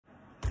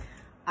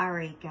All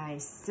right,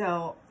 guys,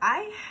 so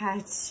I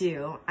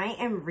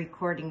am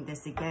recording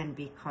this again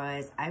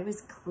because I was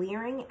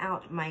clearing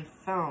out my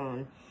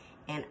phone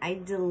and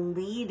I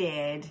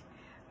deleted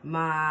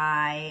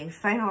my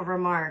final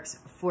remarks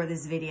for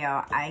this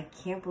video. I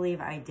can't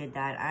believe I did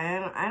that.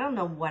 I don't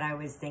know what I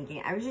was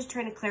thinking. I was just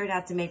trying to clear it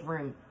out to make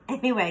room.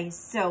 Anyway,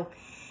 so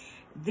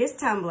this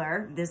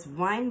tumbler, this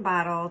wine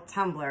bottle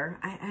tumbler,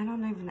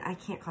 I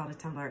can't call it a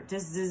tumbler.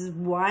 Just this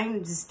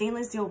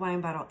stainless steel wine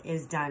bottle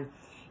is done.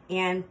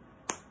 And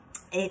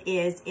it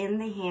is in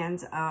the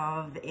hands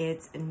of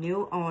its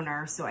new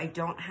owner, so I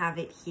don't have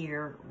it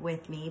here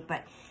with me.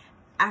 But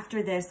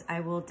after this,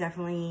 I will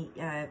definitely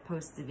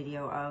post the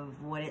video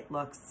of what it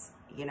looks,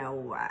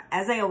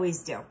 as I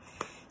always do.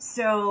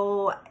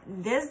 So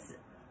this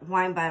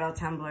wine bottle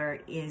tumbler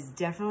is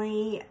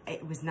definitely,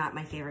 it was not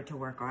my favorite to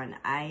work on.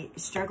 I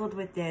struggled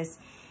with this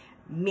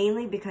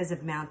mainly because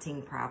of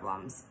mounting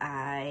problems.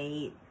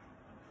 I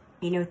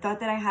thought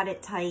that I had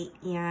it tight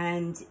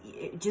and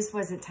it just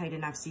wasn't tight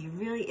enough. So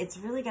it's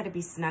really got to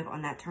be snug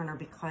on that turner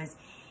because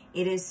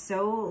it is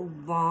so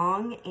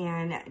long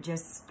and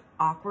just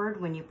awkward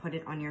when you put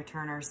it on your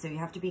turner. So you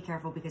have to be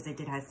careful because it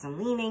did have some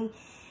leaning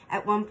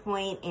at one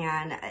point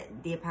and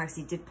the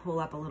epoxy did pull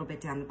up a little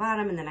bit down the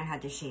bottom and then I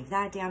had to shave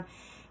that down.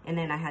 And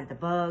then I had the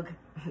bug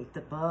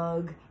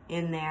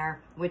in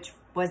there, which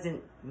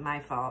wasn't my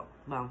fault.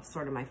 Well,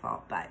 sort of my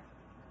fault, but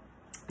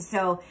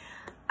so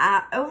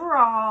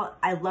overall,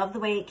 I love the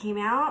way it came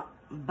out,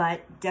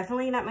 but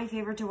definitely not my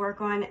favorite to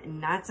work on.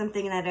 Not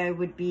something that I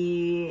would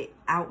be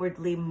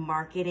outwardly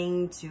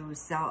marketing to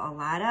sell a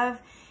lot of.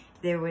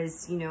 There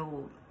was,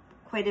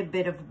 quite a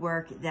bit of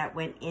work that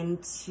went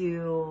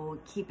into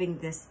keeping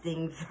this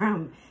thing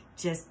from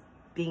just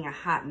being a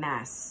hot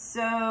mess.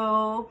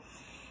 So,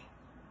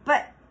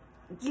 but,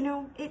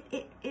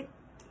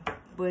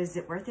 was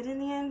it worth it in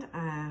the end?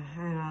 I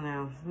don't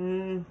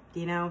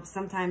know.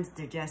 Sometimes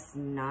they're just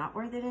not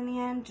worth it in the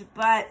end,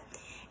 but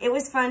it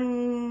was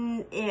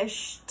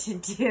fun-ish to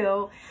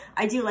do.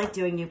 I do like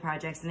doing new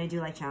projects and I do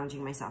like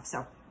challenging myself.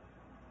 So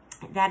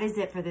that is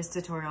it for this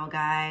tutorial,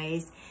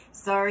 guys.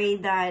 Sorry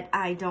that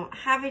I don't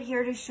have it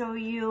here to show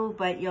you,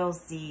 but you'll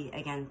see,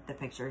 again, the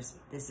pictures.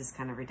 This is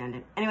kind of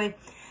redundant. Anyway,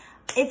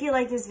 if you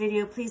like this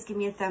video, please give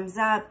me a thumbs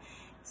up.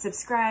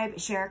 Subscribe,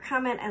 share,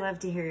 comment. I love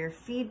to hear your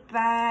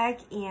feedback.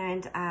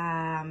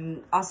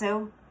 And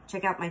also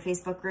check out my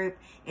Facebook group.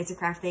 It's a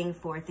craft thing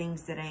for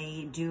things that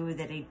I do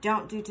that I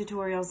don't do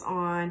tutorials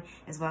on,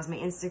 as well as my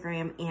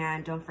Instagram.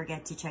 And don't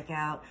forget to check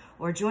out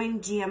or join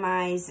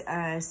GMI's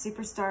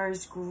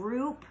Superstars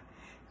group.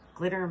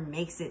 Glitter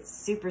Makes It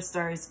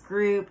Superstars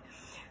group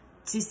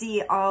to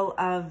see all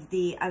of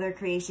the other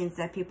creations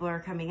that people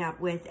are coming up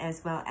with,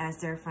 as well as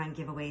their fun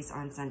giveaways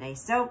on Sunday.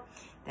 So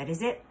that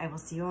is it. I will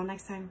see you all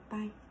next time.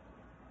 Bye.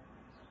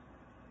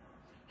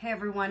 Hey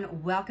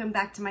everyone, welcome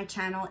back to my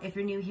channel. If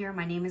you're new here,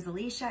 my name is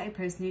Alicia. I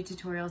post new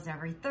tutorials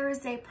every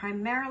Thursday,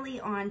 primarily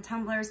on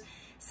tumblers.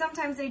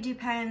 Sometimes I do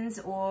pens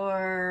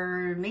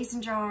or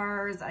mason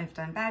jars. I've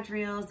done badge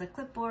reels, a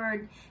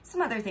clipboard,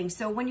 some other things.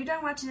 So when you're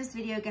done watching this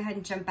video, go ahead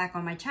and jump back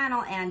on my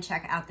channel and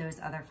check out those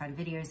other fun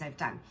videos I've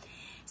done.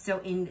 So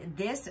in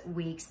this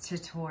week's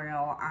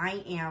tutorial,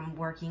 I am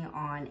working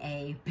on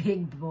a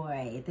big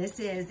boy. This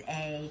is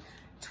a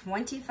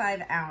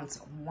 25-ounce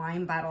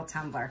wine bottle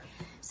tumbler.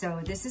 So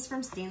this is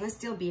from Stainless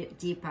Steel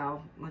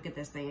Depot. Look at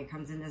this thing. It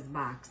comes in this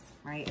box,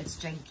 right? It's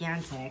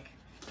gigantic.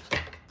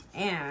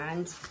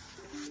 And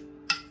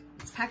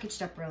it's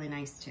packaged up really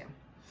nice too.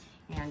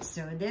 And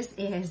so this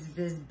is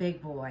this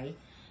big boy.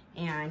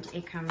 And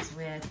it comes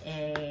with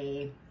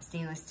a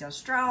stainless steel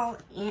straw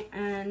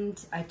and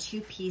a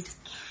 2-piece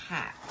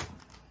cap.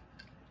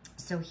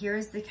 So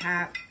here's the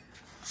cap.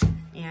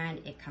 And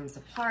it comes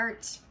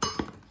apart.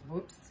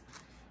 Whoops.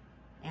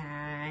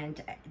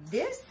 And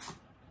this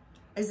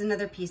is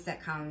another piece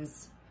that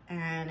comes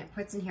and it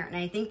puts in here. And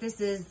I think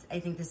this is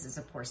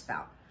a pour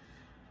spout.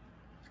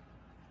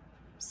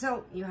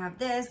 So you have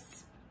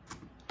this.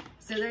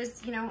 So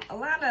there's, a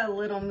lot of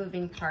little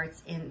moving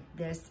parts in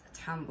this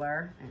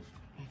tumbler,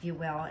 if you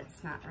will.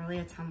 It's not really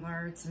a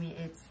tumbler to me.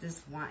 It's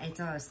this wine. It's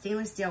a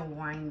stainless steel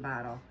wine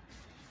bottle.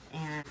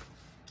 And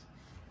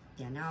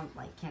yeah, now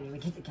I can't even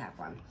get the cap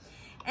on.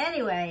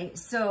 Anyway,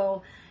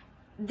 so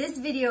this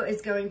video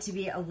is going to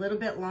be a little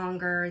bit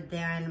longer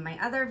than my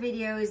other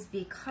videos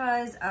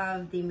because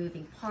of the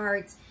moving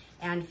parts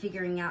and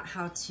figuring out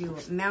how to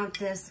mount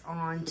this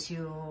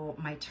onto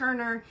my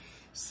turner.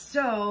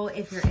 So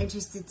if you're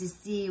interested to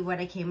see what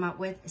I came up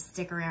with,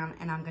 stick around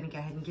and I'm gonna go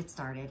ahead and get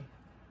started.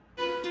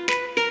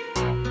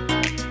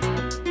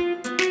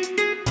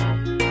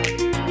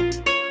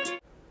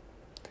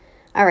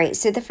 All right,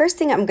 so the first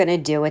thing I'm gonna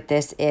do with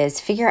this is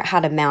figure out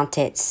how to mount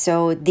it.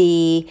 So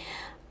the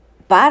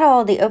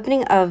bottle, the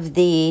opening of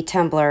the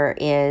tumbler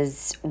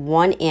is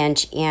 1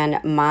 inch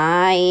and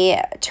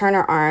my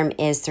turner arm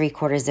is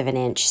 3/4 of an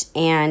inch.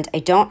 And I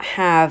don't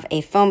have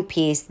a foam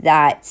piece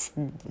that's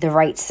the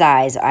right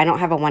size. I don't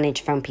have a 1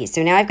 inch foam piece.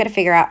 So now I've got to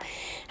figure out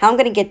how I'm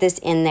going to get this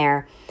in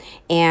there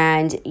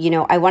And, you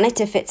know, I want it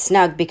to fit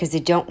snug because I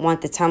don't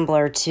want the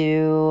tumbler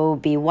to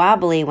be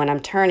wobbly when I'm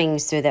turning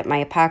so that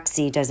my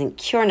epoxy doesn't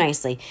cure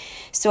nicely.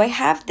 So I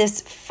have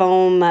this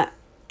foam,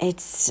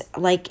 it's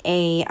like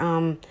a, I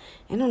don't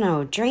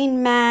know,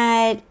 drain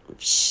mat,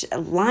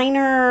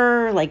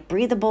 liner, like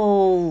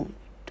breathable,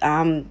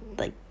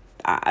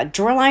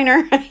 drawer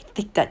liner. I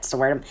think that's the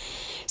word.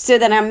 So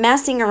then I'm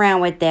messing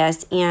around with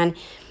this, and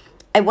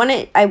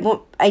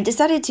I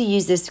decided to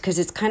use this because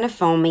it's kind of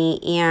foamy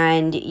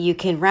and you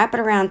can wrap it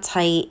around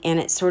tight and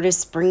it sort of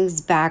springs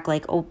back,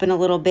 like open a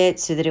little bit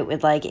so that it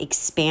would like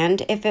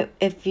expand,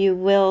 if you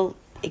will,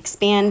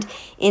 expand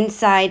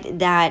inside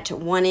that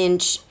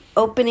 1-inch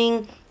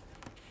opening.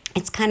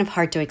 It's kind of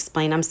hard to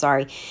explain, I'm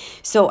sorry.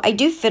 So I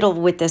do fiddle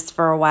with this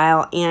for a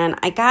while, and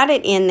I got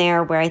it in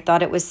there where I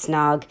thought it was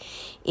snug,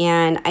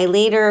 and I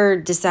later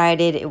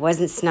decided it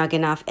wasn't snug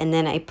enough, and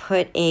then I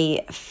put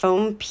a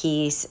foam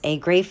piece, a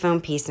gray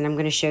foam piece, and I'm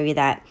going to show you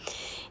that.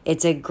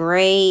 It's a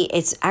gray,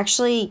 it's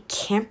actually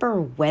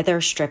camper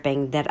weather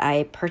stripping that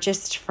I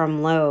purchased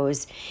from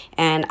Lowe's,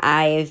 and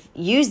I've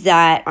used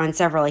that on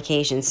several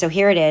occasions. So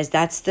here it is,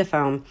 that's the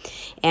foam.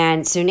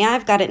 And so now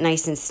I've got it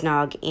nice and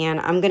snug, and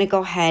I'm gonna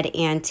go ahead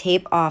and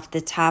tape off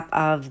the top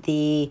of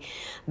the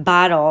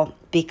bottle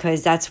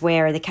because that's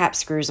where the cap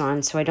screws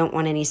on. So I don't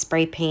want any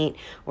spray paint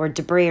or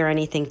debris or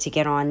anything to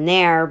get on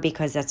there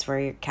because that's where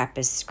your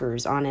cap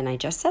screws on. And I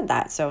just said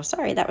that, so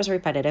sorry, that was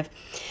repetitive.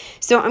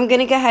 So I'm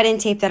gonna go ahead and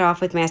tape that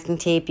off with masking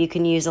tape. You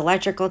can use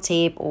electrical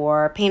tape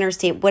or painter's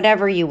tape,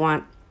 whatever you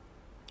want.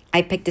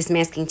 I picked this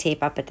masking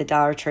tape up at the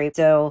Dollar Tree,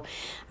 so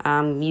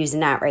I'm using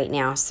that right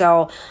now.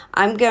 So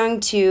I'm going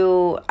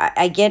to,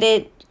 I get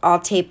it all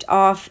taped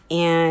off,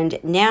 and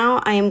now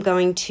I'm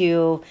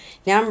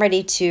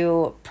ready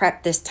to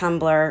prep this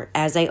tumbler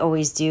as I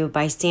always do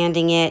by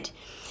sanding it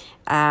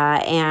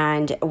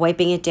and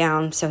wiping it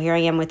down. So here I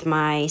am with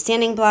my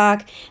sanding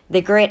block.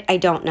 The grit, I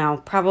don't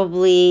know,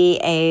 probably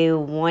a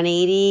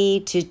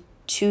 180 to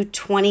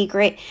 220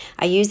 grit.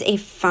 I use a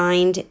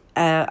fine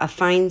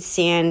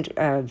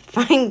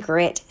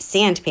grit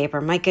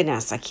sandpaper. My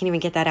goodness, I can't even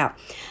get that out.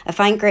 A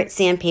fine grit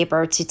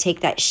sandpaper to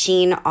take that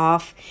sheen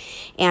off.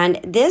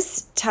 And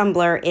this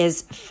tumbler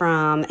is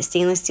from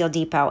Stainless Steel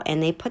Depot,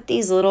 and they put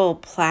these little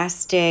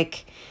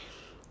plastic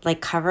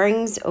like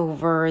coverings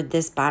over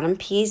this bottom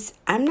piece.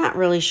 I'm not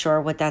really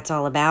sure what that's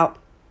all about.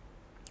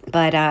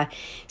 But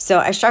so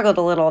I struggled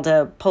a little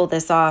to pull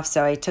this off,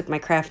 so I took my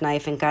craft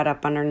knife and got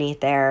up underneath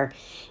there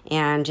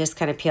and just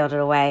kind of peeled it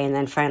away, and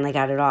then finally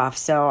got it off.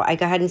 So I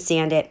go ahead and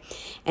sand it.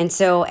 And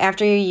so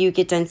after you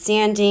get done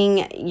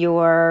sanding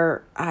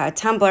your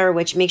tumbler,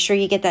 which make sure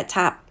you get that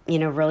top, you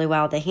know, really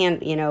well, the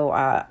hand, you know,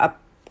 up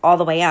all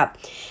the way up.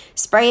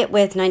 Spray it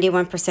with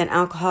 91%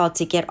 alcohol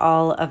to get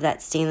all of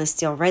that stainless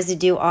steel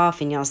residue off,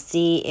 and you'll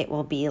see it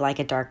will be like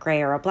a dark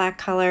gray or a black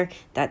color.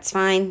 That's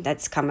fine,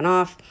 that's coming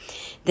off.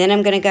 Then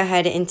I'm going to go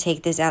ahead and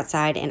take this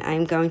outside, and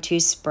I'm going to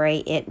spray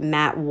it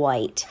matte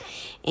white.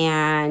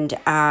 And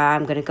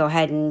I'm going to go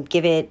ahead and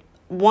give it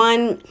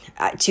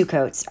two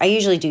coats. I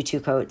usually do 2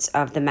 coats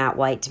of the matte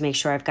white to make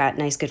sure I've got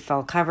nice good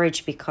full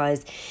coverage,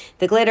 because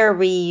the glitter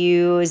we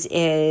use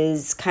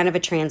is kind of a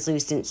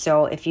translucent.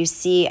 So if you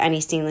see any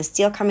stainless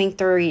steel coming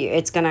through,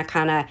 it's gonna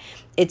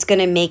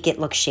make it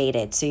look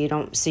shaded. So you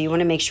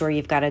want to make sure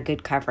you've got a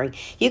good covering.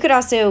 You could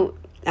also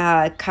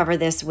cover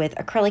this with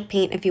acrylic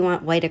paint if you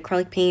want, white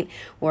acrylic paint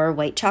or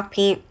white chalk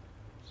paint.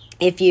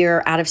 If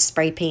you're out of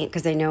spray paint,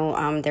 because I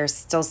know there's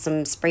still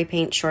some spray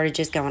paint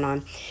shortages going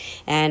on.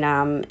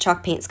 And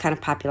chalk paint's kind of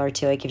popular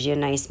too. It gives you a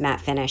nice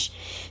matte finish.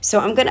 So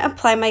I'm going to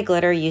apply my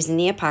glitter using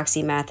the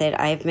epoxy method.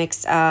 I've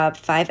mixed up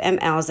 5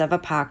 mLs of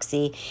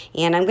epoxy.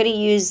 And I'm going to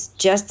use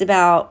just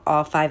about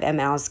all 5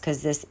 mLs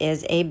because this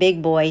is a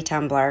big boy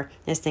tumbler.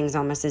 This thing's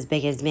almost as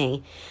big as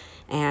me.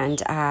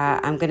 And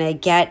I'm gonna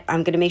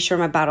make sure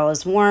my bottle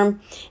is warm,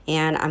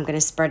 and I'm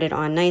gonna spread it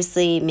on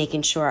nicely,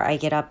 making sure I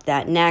get up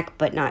that neck,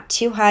 but not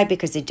too high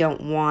because I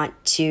don't want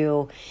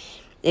it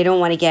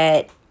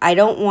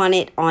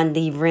on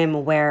the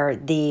rim where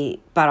the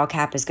bottle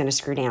cap is gonna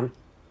screw down.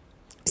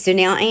 So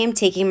now I am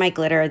taking my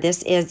glitter.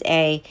 This is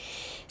a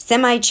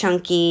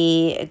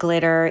semi-chunky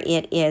glitter.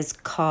 It is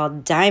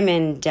called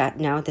Diamond Dust.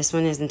 No, this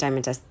one isn't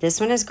Diamond Dust. This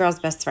one is Girl's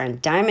Best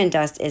Friend. Diamond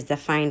Dust is the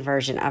fine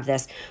version of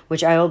this,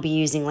 which I will be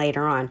using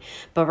later on.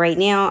 But right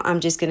now, I'm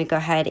just going to go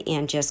ahead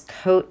and just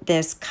coat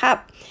this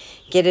cup,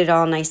 get it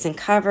all nice and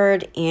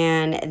covered.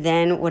 And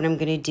then what I'm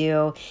going to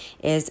do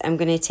is I'm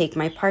going to take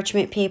my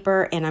parchment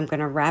paper and I'm going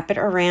to wrap it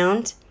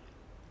around.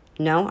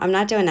 No, I'm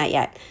not doing that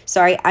yet.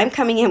 Sorry, I'm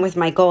coming in with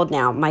my gold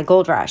now, my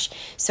Gold Rush.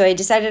 So I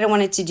decided I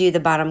wanted to do the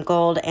bottom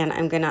gold, and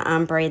I'm going to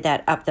ombre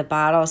that up the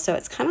bottle. So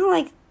it's kind of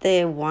like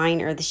the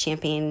wine or the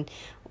champagne,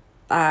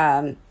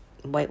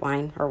 white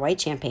wine or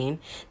white champagne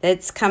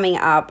that's coming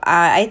up.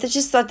 I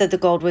just thought that the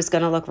gold was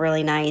going to look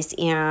really nice,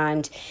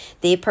 and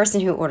the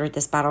person who ordered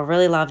this bottle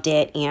really loved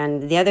it.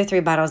 And the other 3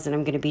 bottles that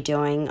I'm going to be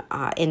doing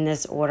in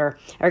this order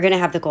are going to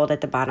have the gold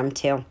at the bottom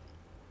too.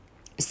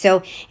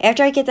 So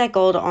after I get that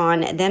gold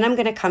on, then I'm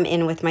going to come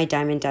in with my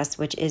Diamond Dust,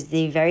 which is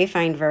the very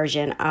fine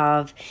version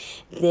of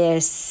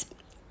this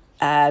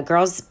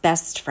Girl's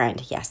Best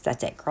Friend. Yes,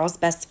 that's it, Girl's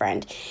Best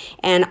Friend.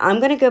 And I'm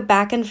going to go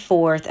back and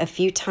forth a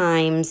few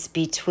times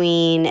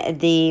between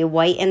the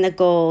white and the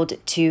gold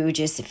to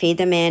just fade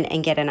them in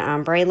and get an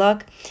ombre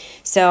look.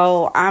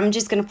 So I'm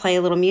just going to play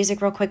a little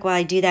music real quick while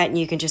I do that, and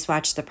you can just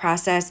watch the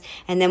process,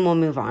 and then we'll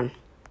move on.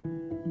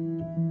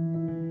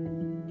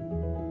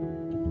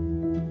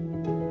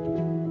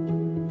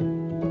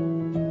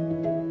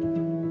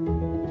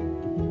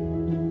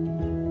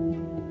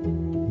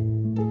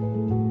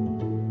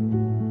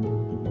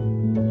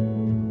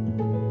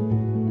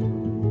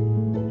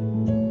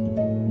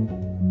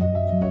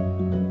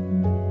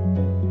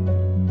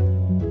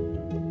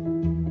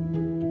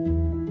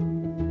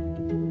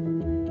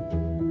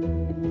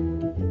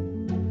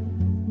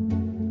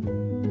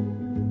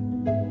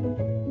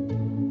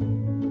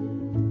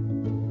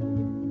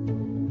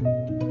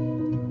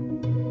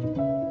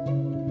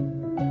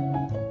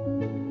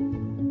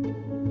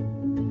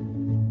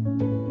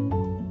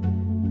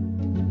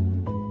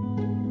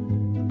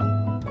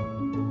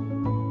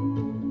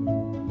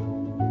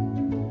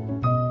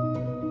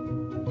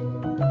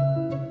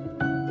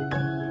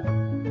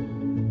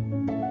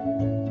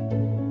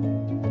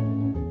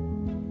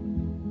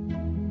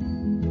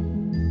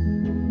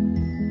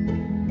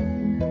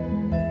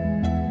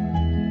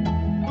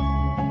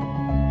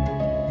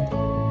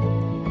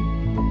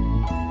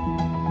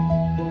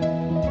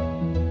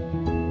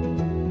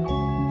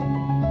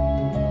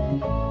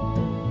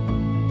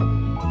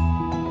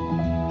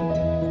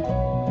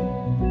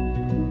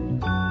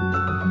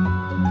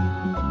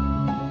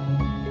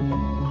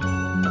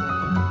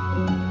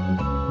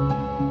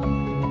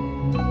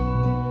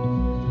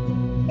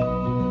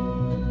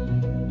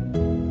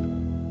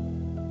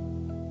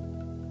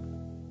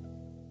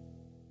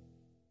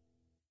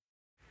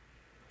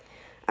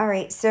 All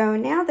right, so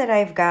now that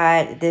I've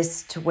got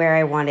this to where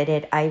I wanted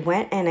it, I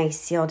went and I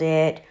sealed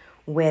it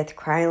with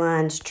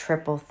Krylon's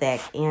Triple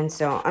Thick. And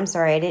so, I'm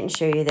sorry, I didn't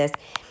show you this.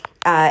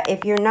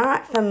 If you're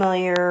not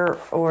familiar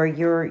or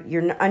you're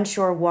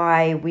unsure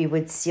why we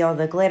would seal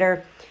the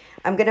glitter,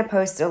 I'm going to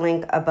post a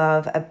link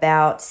above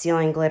about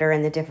sealing glitter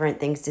and the different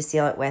things to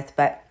seal it with.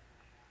 But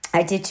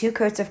I did 2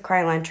 coats of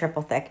Krylon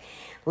Triple Thick.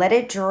 Let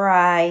it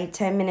dry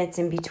 10 minutes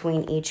in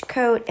between each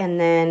coat, and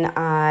then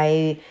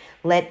I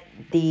let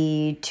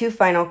the 2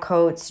 final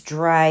coats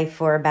dry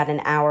for about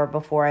an hour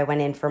before I went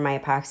in for my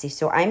epoxy.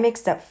 So I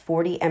mixed up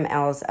 40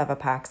 mLs of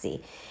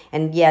epoxy.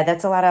 And yeah,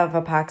 that's a lot of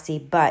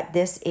epoxy, but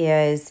this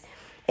is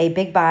a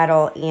big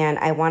bottle and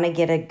I want to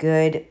get a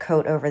good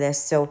coat over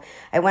this. So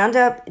I wound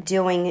up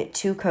doing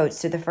 2 coats.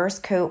 So the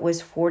first coat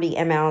was 40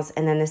 mLs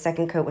and then the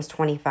second coat was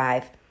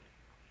 25.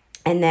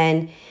 And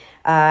then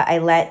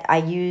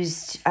I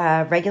used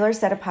regular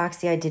set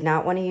epoxy. I did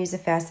not want to use a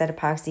fast set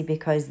epoxy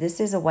because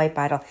this is a white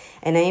bottle,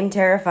 and I am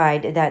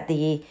terrified that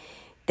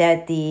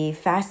the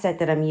fast set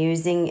that I'm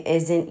using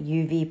isn't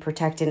UV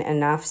protectant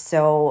enough.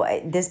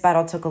 So this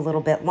bottle took a little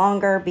bit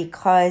longer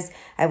because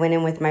I went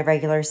in with my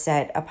regular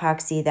set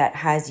epoxy that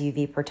has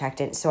UV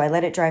protectant. So I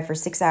let it dry for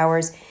 6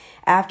 hours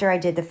after I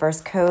did the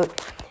first coat.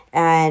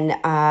 And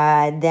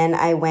then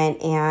I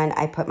went and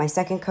I put my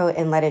second coat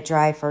and let it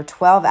dry for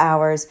 12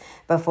 hours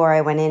before I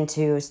went in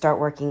to start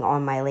working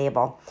on my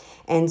label.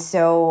 And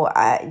so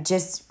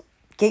just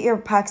get your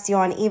epoxy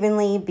on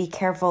evenly. Be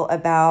careful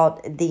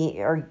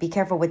be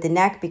careful with the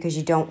neck because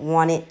you don't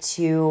want it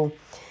to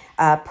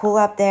pull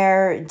up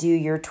there. Do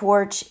your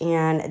torch,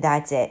 and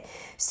that's it.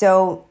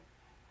 So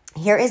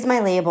here is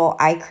my label.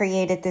 I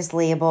created this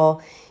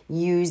label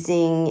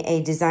using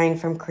a design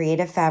from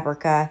Creative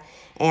Fabrica,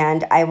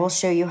 and I will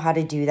show you how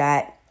to do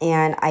that.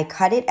 And I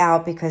cut it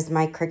out because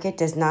my Cricut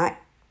does not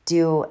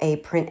do a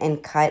print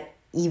and cut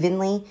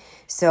evenly.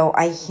 So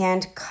I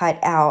hand cut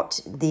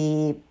out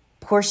the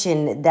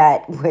portion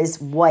that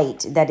was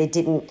white, that it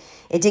didn't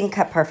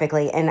cut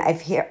perfectly. And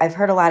I've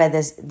heard a lot of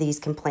these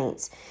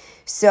complaints.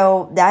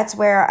 So that's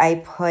where I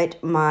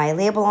put my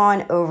label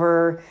on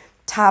over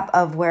top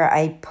of where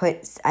I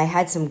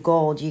had some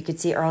gold. You could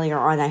see earlier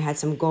on I had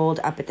some gold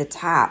up at the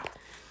top,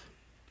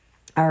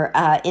 or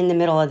in the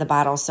middle of the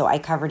bottle, so I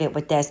covered it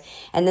with this.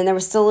 And then there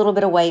was still a little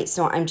bit of white,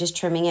 so I'm just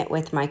trimming it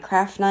with my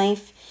craft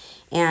knife.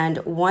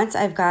 And once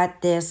I've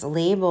got this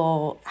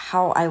label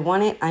how I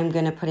want it, I'm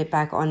going to put it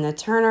back on the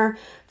turner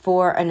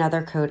for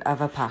another coat of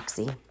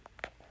epoxy.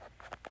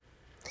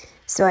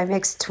 So I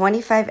mixed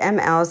 25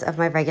 mLs of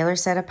my regular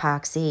set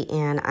epoxy,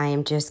 and I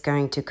am just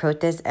going to coat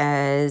this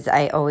as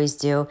I always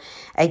do.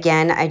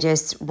 Again, I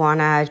just want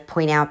to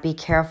point out, be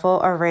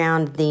careful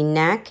around the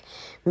neck.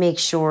 Make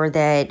sure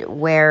that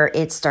where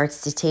it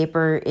starts to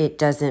taper, it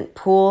doesn't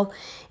pool.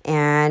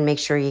 And make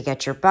sure you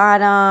get your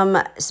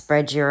bottom,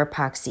 spread your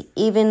epoxy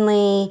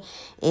evenly.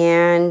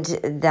 And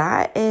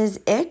that is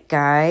it,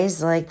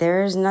 guys. Like,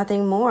 there's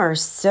nothing more.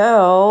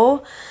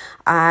 So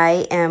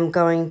I am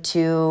going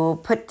to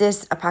put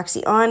this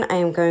epoxy on. I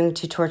am going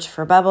to torch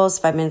for bubbles.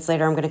 5 minutes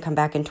later, I'm going to come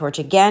back and torch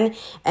again.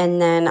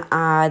 And then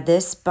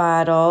this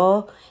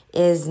bottle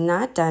is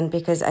not done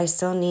because I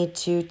still need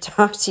to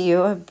talk to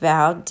you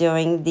about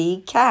doing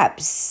the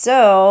cap.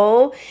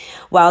 So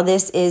while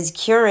this is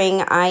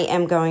curing, I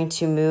am going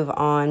to move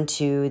on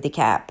to the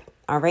cap.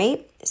 All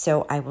right,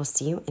 so I will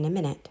see you in a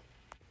minute.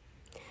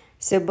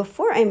 So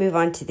before I move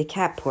on to the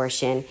cap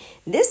portion,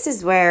 this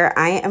is where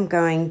I am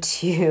going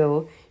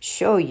to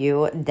show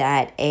you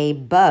that a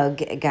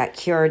bug got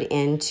cured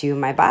into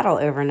my bottle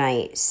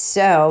overnight.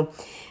 So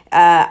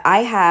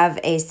I have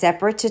a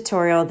separate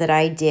tutorial that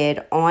I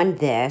did on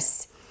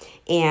this,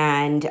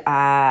 and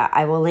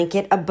I will link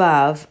it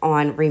above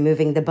on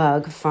removing the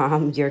bug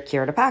from your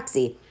cured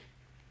epoxy.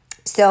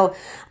 So,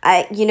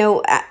 I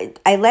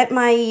let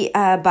my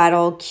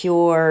bottle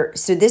cure.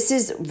 So this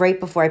is right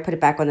before I put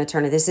it back on the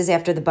turner. This is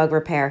after the bug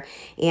repair,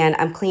 and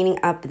I'm cleaning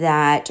up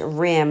that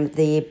rim,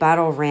 the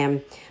bottle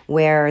rim,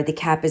 where the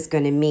cap is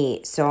going to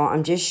meet. So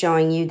I'm just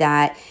showing you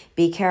that.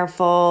 Be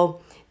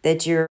careful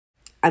that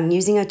I'm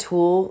using a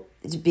tool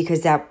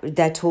because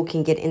that tool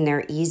can get in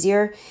there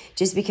easier.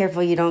 Just be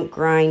careful you don't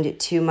grind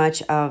too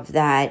much of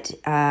that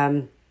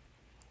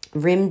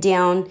rim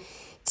down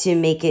to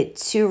make it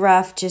too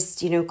rough. Just,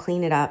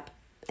 clean it up,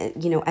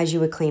 as you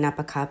would clean up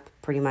a cup.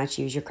 Pretty much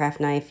use your craft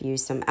knife,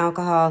 use some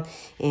alcohol,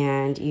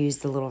 and use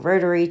the little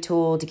rotary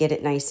tool to get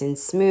it nice and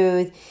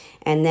smooth.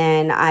 And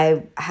then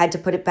I had to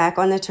put it back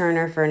on the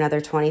turner for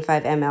another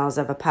 25 mLs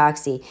of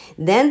epoxy.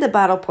 Then the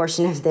bottle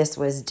portion of this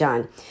was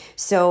done.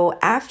 So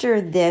after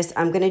this,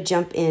 I'm going to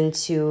jump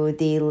into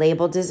the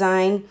label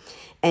design,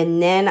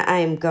 and then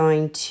I'm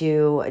going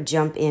to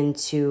jump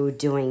into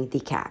doing the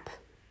cap.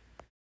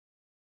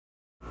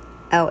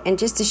 Oh, and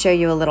just to show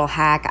you a little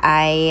hack,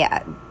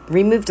 I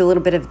removed a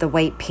little bit of the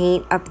white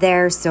paint up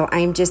there, so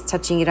I'm just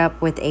touching it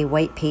up with a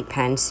white paint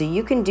pen. So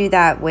you can do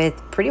that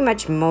with pretty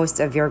much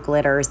most of your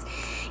glitters,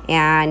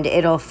 and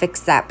it'll fix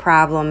that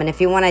problem. And if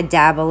you want to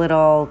dab a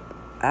little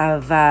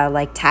of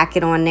tack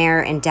it on there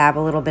and dab a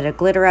little bit of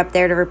glitter up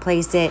there to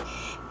replace it,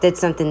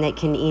 that's something that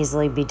can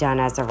easily be done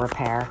as a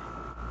repair.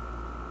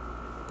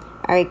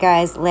 All right,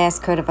 guys,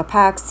 last coat of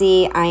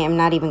epoxy. I am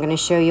not even going to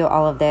show you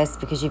all of this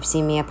because you've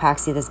seen me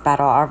epoxy this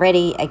bottle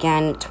already.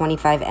 Again,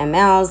 25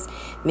 mLs.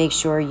 Make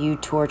sure you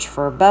torch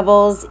for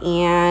bubbles,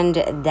 and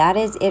that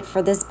is it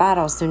for this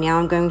bottle. So now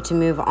I'm going to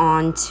move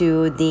on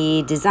to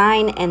the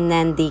design and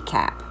then the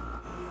cap.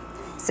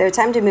 So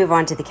time to move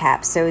on to the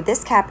cap. So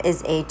this cap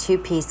is a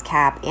 2-piece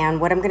cap, and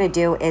what I'm going to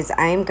do is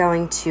I'm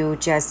going to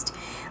just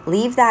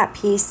leave that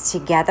piece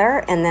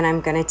together, and then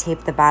I'm going to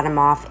tape the bottom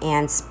off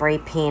and spray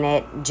paint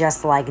it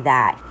just like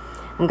that.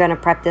 I'm going to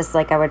prep this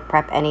like I would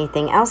prep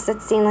anything else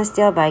that's stainless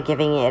steel by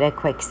giving it a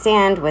quick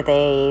sand with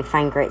a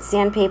fine grit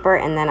sandpaper,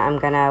 and then I'm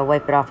going to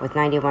wipe it off with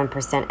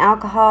 91%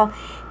 alcohol,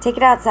 take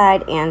it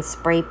outside, and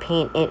spray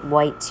paint it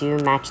white to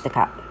match the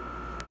cup.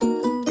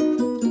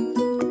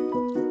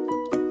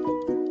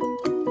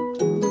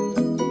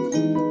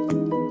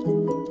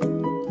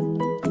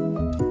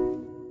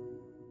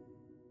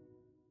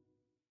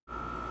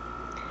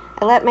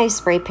 I let my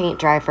spray paint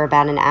dry for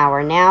about an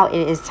hour. Now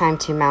it is time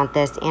to mount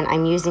this, and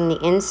I'm using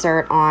the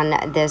insert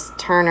on this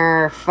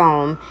Turner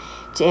foam,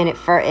 and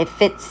it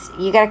fits.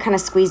 You got to kind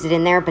of squeeze it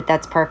in there, but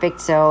that's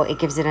perfect. So it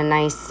gives it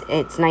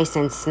it's nice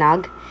and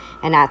snug,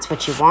 and that's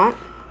what you want.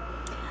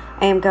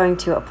 I am going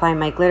to apply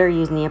my glitter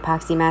using the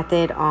epoxy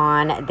method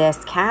on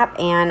this cap,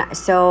 and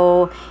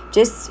so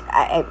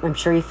I'm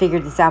sure you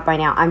figured this out by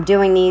now. I'm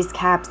doing these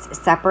caps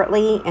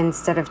separately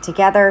instead of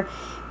together,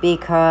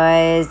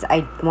 because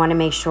I want to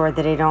make sure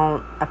that I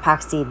don't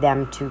epoxy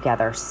them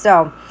together.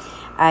 So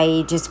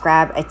I just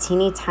grab a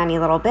teeny tiny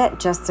little bit,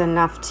 just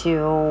enough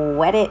to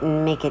wet it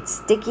and make it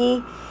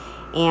sticky.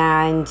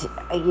 And,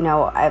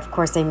 of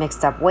course I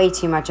mixed up way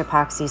too much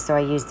epoxy, so I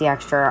used the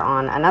extra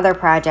on another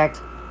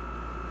project.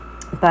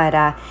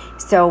 But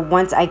so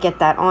once I get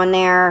that on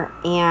there,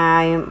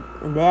 and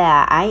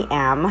I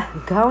am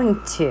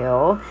going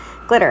to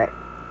glitter it.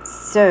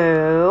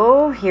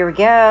 So here we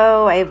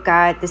go. I've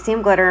got the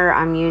same glitter.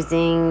 I'm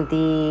using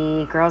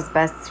the Girl's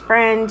Best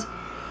Friend,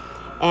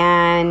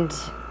 and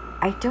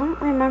I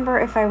don't remember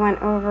if I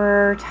went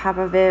over top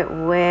of it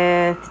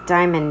with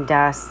diamond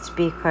dust,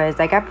 because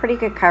I got pretty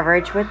good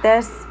coverage with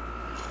this.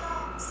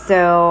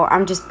 So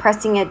I'm just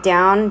pressing it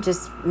down,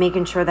 just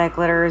making sure that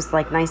glitter is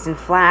like nice and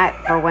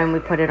flat for when we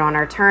put it on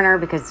our turner,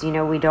 because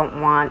we don't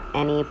want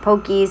any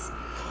pokies.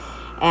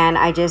 And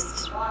I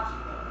just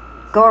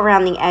go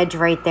around the edge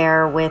right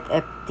there with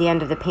the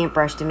end of the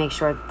paintbrush to make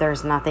sure that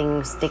there's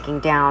nothing sticking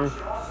down.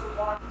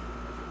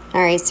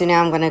 All right, so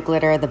now I'm going to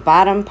glitter the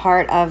bottom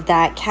part of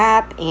that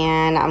cap,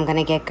 and I'm going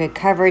to get good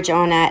coverage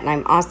on it. And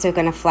I'm also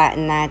going to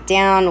flatten that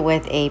down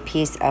with a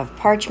piece of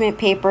parchment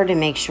paper to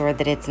make sure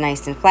that it's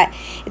nice and flat.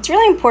 It's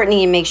really important that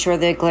you make sure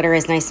the glitter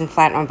is nice and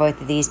flat on both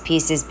of these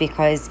pieces,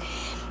 because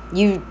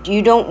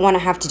you don't want to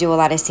have to do a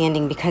lot of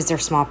sanding because they're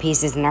small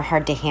pieces and they're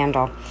hard to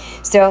handle.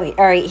 So,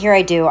 all right, here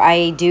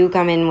I do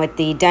come in with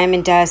the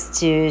diamond dust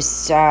to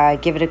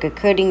give it a good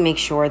coating, make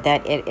sure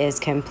that it is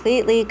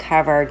completely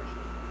covered.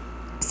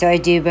 So I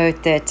do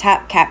both the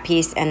top cap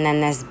piece and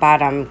then this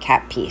bottom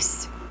cap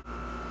piece.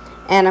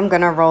 And I'm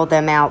going to roll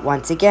them out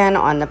once again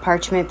on the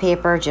parchment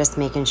paper, just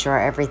making sure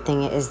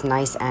everything is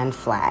nice and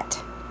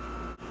flat.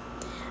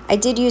 I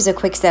did use a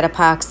quick set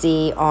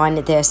epoxy on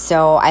this,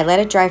 so I let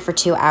it dry for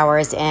 2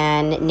 hours,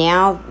 and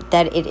now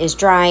that it is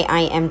dry,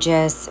 I am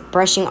just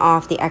brushing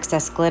off the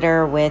excess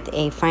glitter with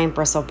a fine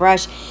bristle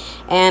brush,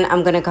 and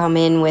I'm going to come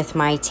in with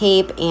my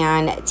tape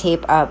and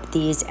tape up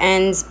these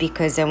ends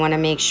because I want to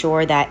make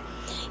sure that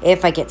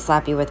if I get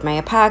sloppy with my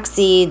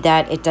epoxy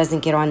that it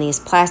doesn't get on these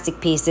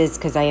plastic pieces,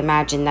 because I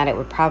imagine that it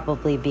would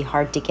probably be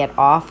hard to get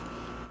off.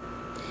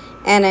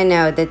 And I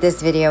know that this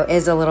video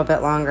is a little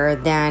bit longer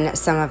than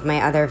some of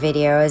my other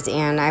videos,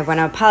 and I want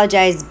to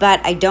apologize,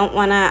 but I don't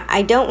want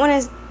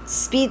to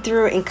speed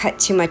through and cut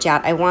too much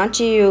out. I want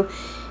you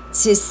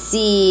to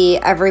see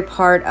every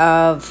part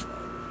of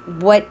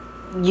what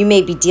you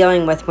may be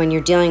dealing with when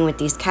you're dealing with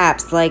these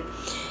caps. Like,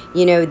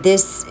 you know,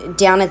 this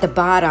down at the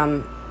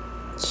bottom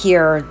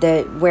here,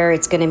 where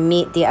it's going to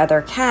meet the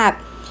other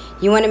cap,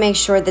 you want to make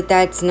sure that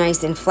that's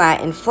nice and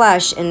flat and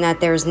flush and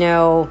that there's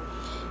no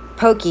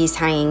pokies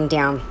hanging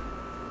down.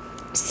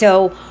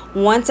 So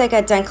once I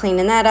got done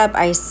cleaning that up,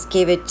 I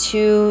gave it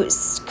 2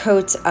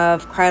 coats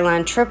of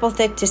Krylon triple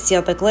thick to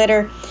seal the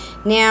glitter.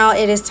 Now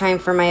it is time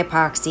for my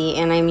epoxy,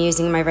 and I'm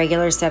using my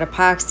regular set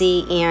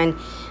epoxy, and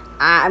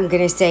I'm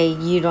going to say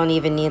you don't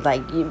even need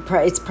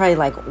it's probably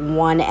like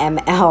 1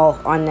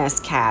 ml on this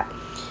cap.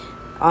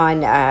 On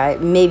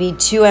maybe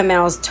 2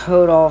 mLs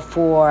total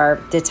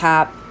for the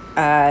top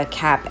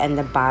cap and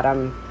the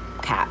bottom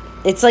cap.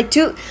 It's like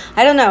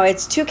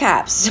it's 2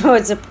 caps. So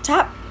it's a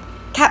top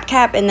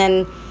cap and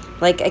then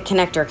like a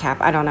connector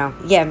cap. I don't know.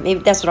 Yeah,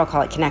 maybe that's what I'll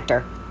call it,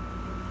 connector.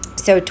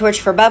 So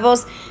torch for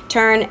bubbles,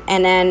 turn,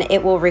 and then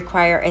it will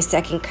require a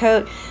second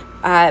coat.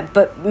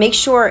 But make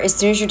sure as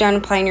soon as you're done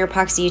applying your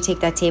epoxy, you take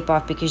that tape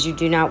off because you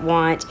do not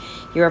want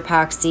your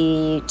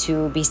epoxy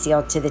to be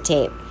sealed to the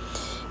tape.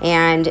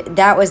 And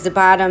that was the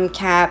bottom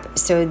cap.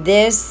 So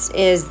this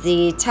is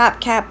the top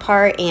cap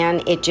part,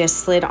 and it just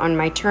slid on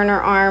my turner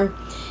arm.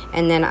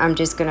 And then I'm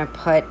just going to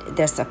put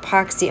this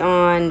epoxy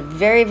on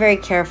very, very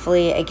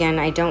carefully. Again,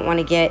 I don't want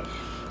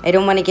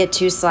to get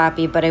too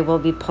sloppy, but I will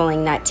be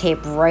pulling that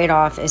tape right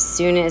off as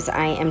soon as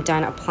I am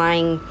done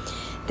applying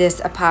this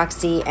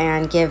epoxy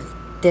and give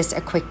this a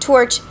quick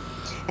torch.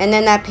 And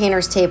then that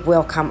painter's tape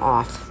will come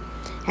off.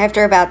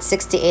 After about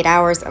 6 to 8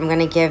 hours, I'm going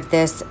to give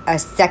this a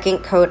second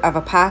coat of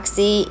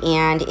epoxy,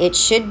 and it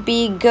should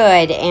be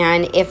good.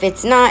 And if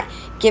it's not,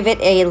 give it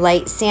a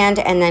light sand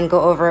and then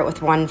go over it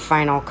with one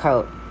final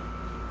coat.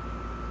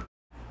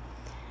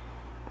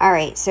 All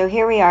right, so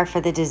here we are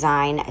for the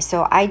design.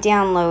 So I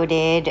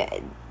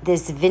downloaded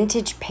this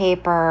vintage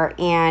paper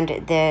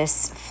and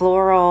this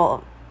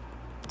floral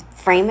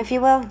frame, if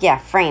you will. Yeah,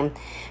 frame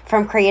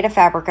from Creative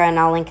Fabrica, and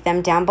I'll link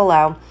them down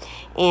below.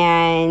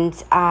 And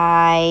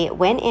I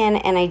went in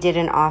and I did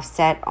an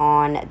offset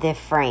on the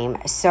frame.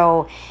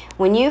 So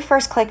when you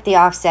first click the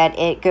offset,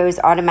 it goes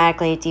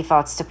automatically, it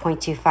defaults to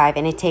 0.25,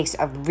 and it takes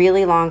a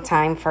really long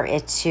time for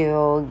it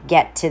to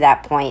get to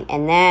that point.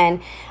 And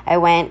then I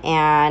went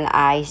and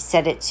I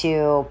set it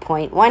to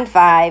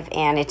 0.15,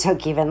 and it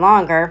took even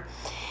longer.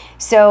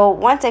 So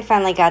once I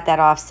finally got that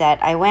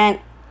offset, I went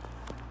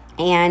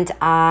and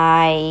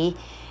I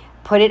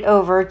put it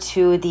over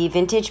to the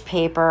vintage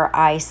paper.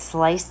 I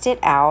sliced it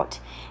out,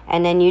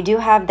 and then you do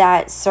have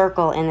that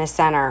circle in the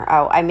center.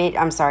 Oh, I made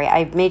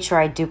sure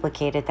I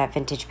duplicated that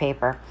vintage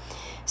paper.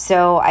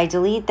 So I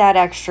delete that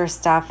extra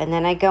stuff, and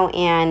then I go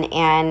in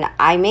and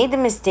I made the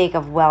mistake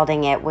of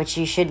welding it, which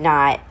you should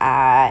not.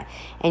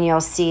 And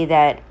you'll see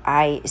that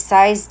I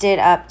sized it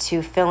up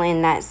to fill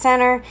in that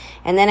center,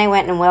 and then I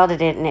went and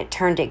welded it, and it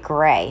turned it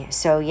gray.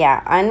 So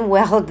yeah,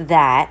 unweld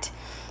that,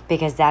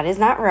 because that is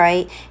not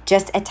right.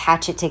 Just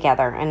attach it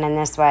together, and then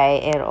this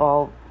way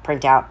it'll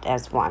print out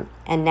as one.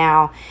 And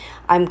now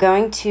I'm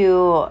going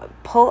to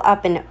pull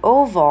up an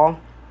oval.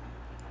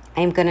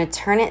 I'm going to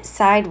turn it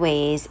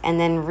sideways and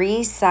then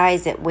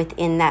resize it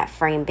within that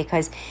frame,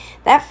 because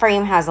that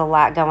frame has a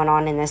lot going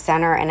on in the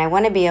center, and I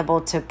want to be able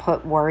to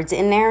put words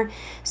in there.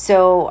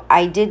 So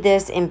I did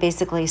this and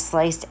basically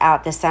sliced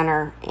out the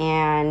center,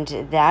 and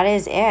that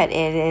is it.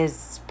 It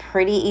is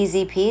pretty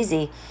easy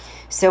peasy.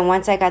 So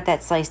once I got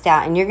that sliced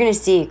out, and you're going to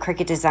see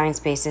Cricut Design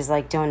Space is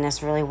like doing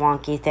this really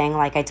wonky thing.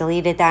 Like I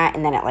deleted that,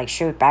 and then it like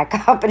showed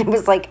back up, and it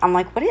was like, I'm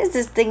like, what is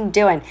this thing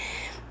doing?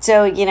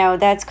 So, you know,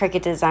 that's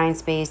Cricut Design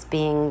Space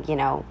being, you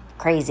know,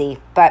 crazy.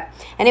 But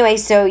anyway,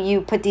 so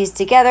you put these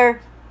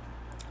together,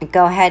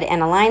 go ahead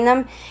and align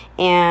them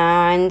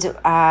and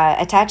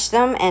attach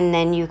them, and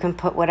then you can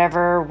put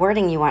whatever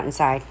wording you want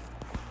inside.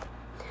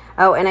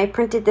 Oh, and I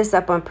printed this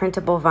up on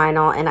printable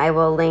vinyl, and I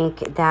will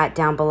link that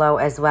down below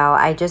as well.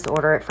 I just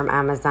order it from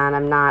Amazon.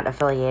 I'm not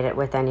affiliated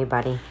with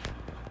anybody.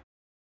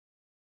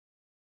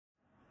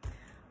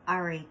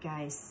 All right,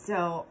 guys,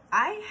 so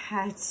I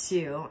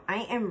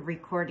am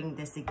recording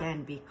this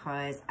again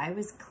because I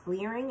was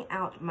clearing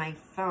out my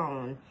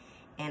phone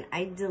and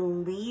I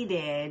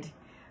deleted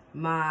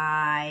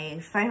my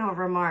final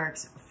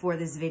remarks for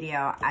this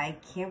video. I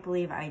can't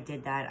believe I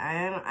did that.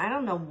 I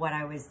don't know what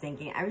I was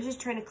thinking. I was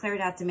just trying to clear it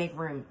out to make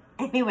room.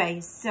 Anyway,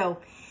 so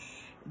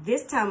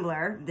this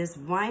tumbler, this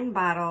wine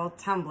bottle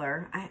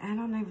tumbler,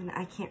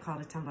 I can't call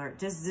it a tumbler.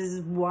 Just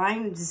this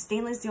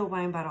stainless steel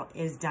wine bottle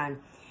is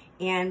done.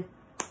 And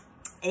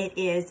it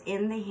is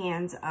in the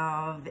hands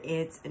of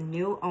its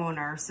new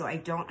owner, so I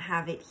don't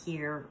have it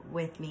here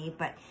with me,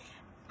 but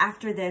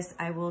after this,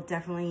 I will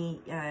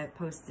definitely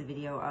post the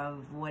video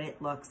of what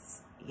it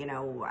looks,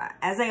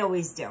 as I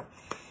always do.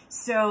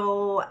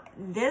 So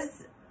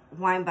this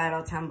wine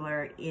bottle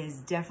tumbler is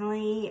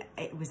definitely,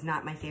 it was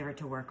not my favorite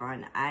to work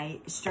on.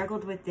 I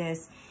struggled with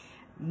this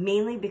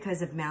mainly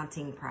because of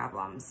mounting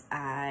problems.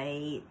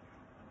 I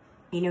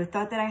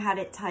thought that I had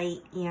it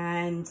tight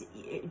and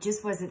it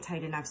just wasn't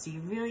tight enough. So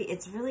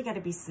it's really got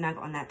to be snug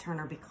on that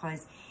turner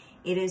because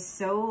it is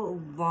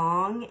so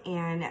long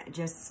and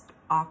just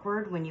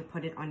awkward when you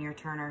put it on your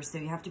turner. So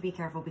you have to be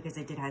careful because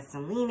it did have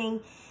some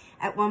leaning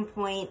at one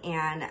point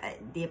and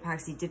the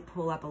epoxy did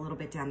pull up a little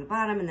bit down the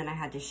bottom and then I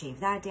had to shave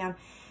that down.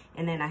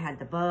 And then I had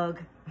the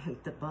bug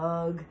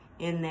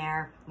in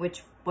there,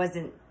 which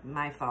wasn't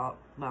my fault.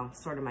 Well,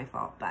 sort of my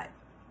fault, but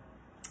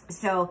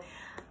so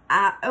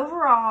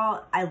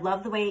overall, I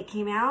love the way it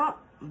came out,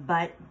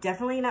 but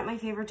definitely not my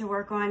favorite to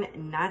work on.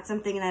 Not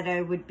something that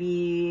I would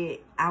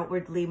be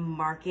outwardly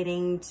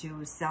marketing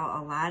to sell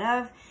a lot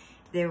of.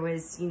 There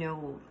was,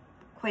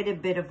 quite a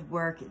bit of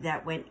work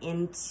that went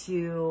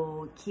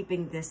into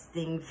keeping this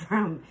thing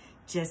from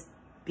just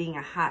being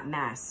a hot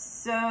mess.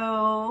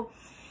 So,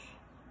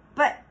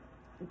 but,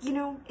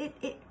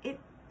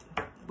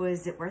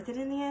 was it worth it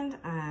in the end?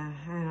 I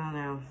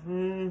don't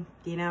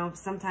know.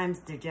 Sometimes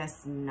they're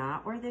just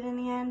not worth it in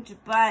the end,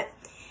 but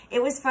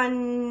it was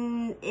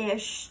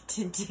fun-ish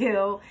to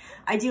do.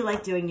 I do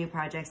like doing new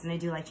projects and I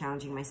do like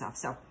challenging myself.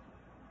 So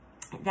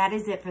that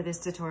is it for this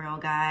tutorial,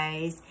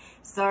 guys.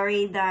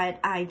 Sorry that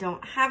I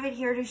don't have it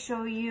here to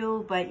show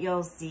you, but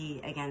you'll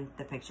see, again,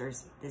 the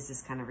pictures. This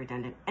is kind of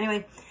redundant.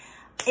 Anyway,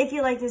 if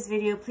you like this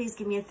video, please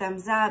give me a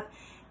thumbs up.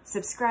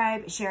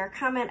 Subscribe, share,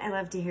 comment. I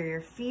love to hear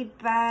your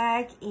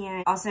feedback.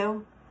 And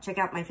also, check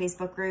out my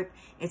Facebook group.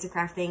 It's a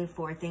craft thing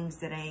for things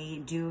that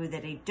I do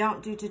that I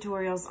don't do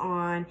tutorials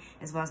on,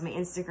 as well as my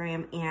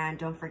Instagram. And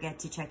don't forget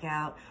to check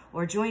out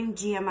or join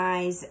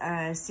GMI's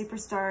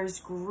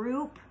Superstars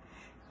group.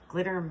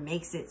 Glitter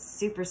Makes It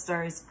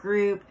Superstars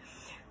group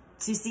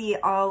to see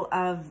all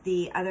of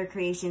the other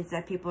creations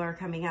that people are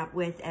coming up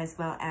with, as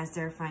well as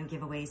their fun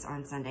giveaways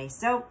on Sunday.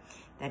 So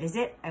that is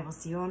it. I will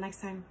see you all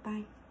next time.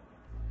 Bye.